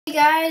Hey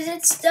guys,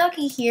 it's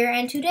Ducky here,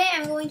 and today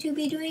I'm going to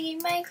be doing a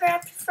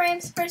Minecraft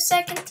frames per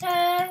second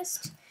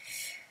test.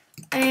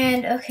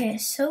 And okay,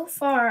 so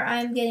far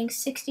I'm getting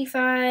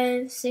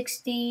 65,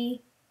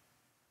 60,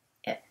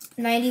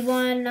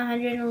 91,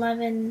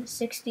 111,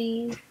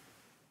 60,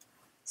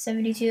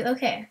 72.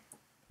 Okay,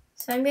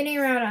 so I'm getting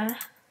around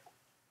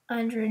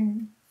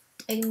 100,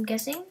 I'm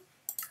guessing.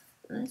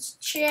 Let's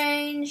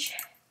change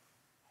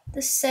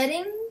the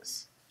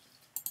settings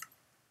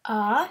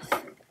off.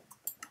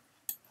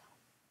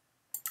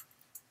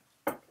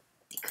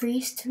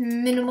 Decrease to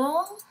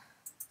minimal.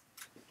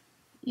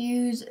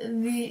 Use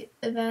the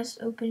advanced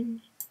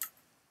open.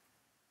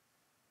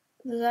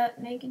 Does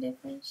that make a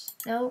difference?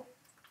 Nope.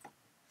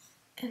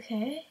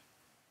 Okay.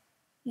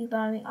 View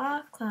bombing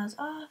off, clouds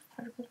off,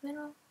 particles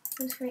minimal,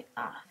 full screen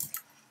off.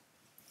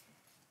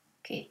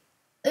 Okay.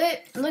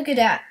 Look at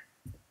that.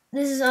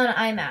 This is on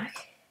iMac.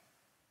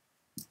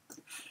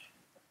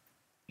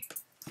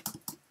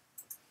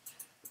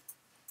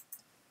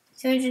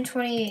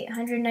 $228,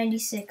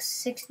 196,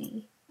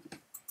 60.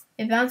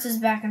 It bounces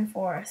back and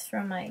forth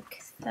from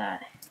like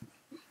that.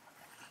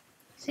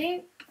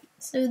 See?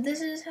 So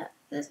this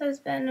has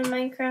been a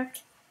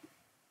Minecraft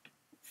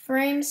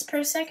frames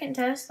per second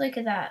test. Look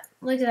at that.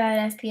 Look at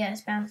that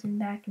FPS bouncing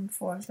back and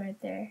forth right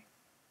there.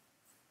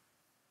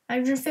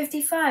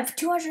 155,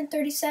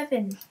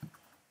 237.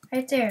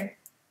 Right there.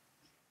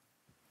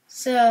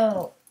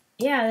 So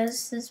yeah,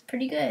 this is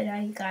pretty good,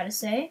 I gotta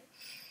say.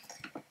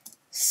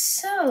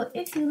 So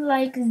if you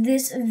like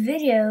this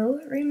video,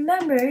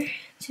 remember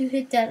to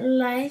hit that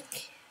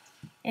like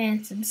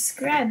and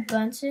subscribe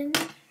button.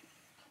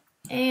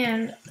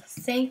 And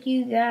thank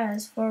you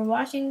guys for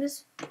watching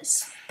this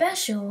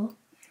special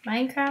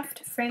Minecraft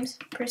frames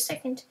per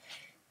second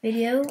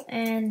video,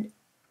 and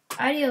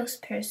adios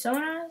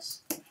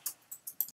personas.